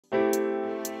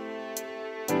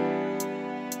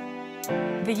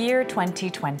The year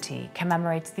 2020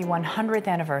 commemorates the 100th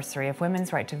anniversary of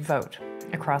women's right to vote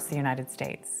across the United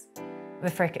States. The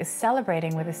Frick is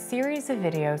celebrating with a series of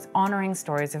videos honoring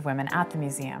stories of women at the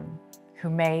museum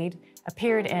who made,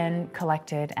 appeared in,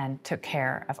 collected, and took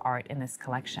care of art in this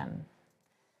collection.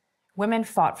 Women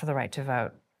fought for the right to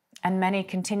vote, and many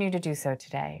continue to do so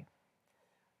today.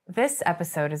 This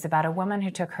episode is about a woman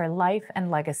who took her life and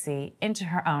legacy into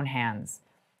her own hands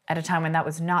at a time when that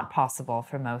was not possible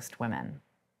for most women.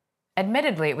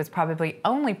 Admittedly, it was probably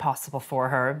only possible for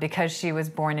her because she was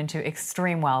born into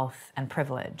extreme wealth and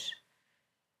privilege.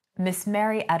 Miss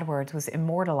Mary Edwards was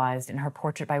immortalized in her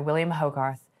portrait by William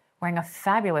Hogarth, wearing a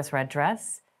fabulous red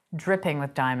dress, dripping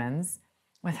with diamonds,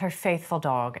 with her faithful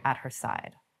dog at her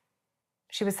side.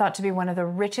 She was thought to be one of the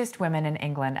richest women in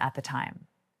England at the time.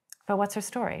 But what's her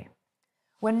story?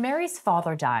 When Mary's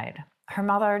father died, her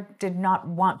mother did not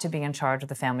want to be in charge of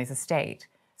the family's estate,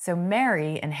 so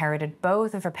Mary inherited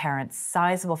both of her parents'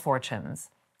 sizable fortunes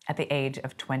at the age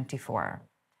of 24.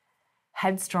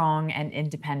 Headstrong and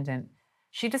independent,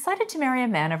 she decided to marry a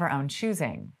man of her own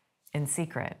choosing, in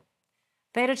secret.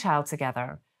 They had a child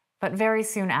together, but very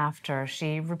soon after,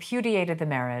 she repudiated the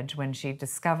marriage when she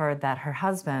discovered that her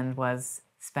husband was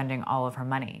spending all of her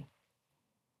money.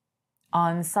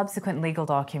 On subsequent legal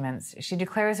documents, she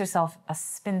declares herself a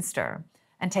spinster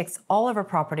and takes all of her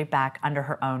property back under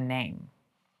her own name.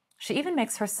 She even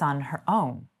makes her son her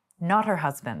own, not her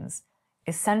husband's,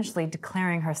 essentially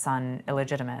declaring her son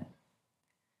illegitimate.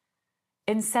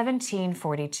 In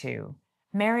 1742,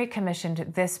 Mary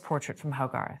commissioned this portrait from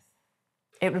Hogarth.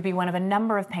 It would be one of a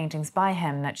number of paintings by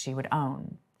him that she would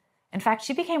own. In fact,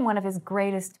 she became one of his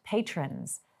greatest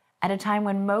patrons at a time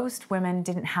when most women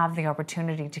didn't have the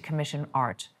opportunity to commission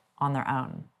art on their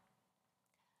own.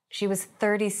 She was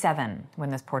 37 when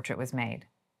this portrait was made.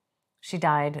 She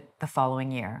died the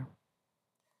following year.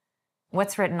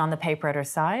 What's written on the paper at her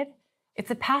side? It's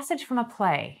a passage from a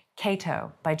play,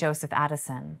 Cato, by Joseph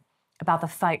Addison, about the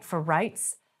fight for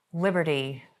rights,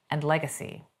 liberty, and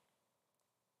legacy.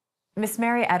 Miss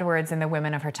Mary Edwards and the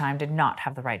women of her time did not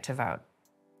have the right to vote.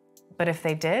 But if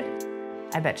they did,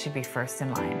 I bet she'd be first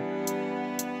in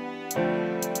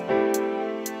line.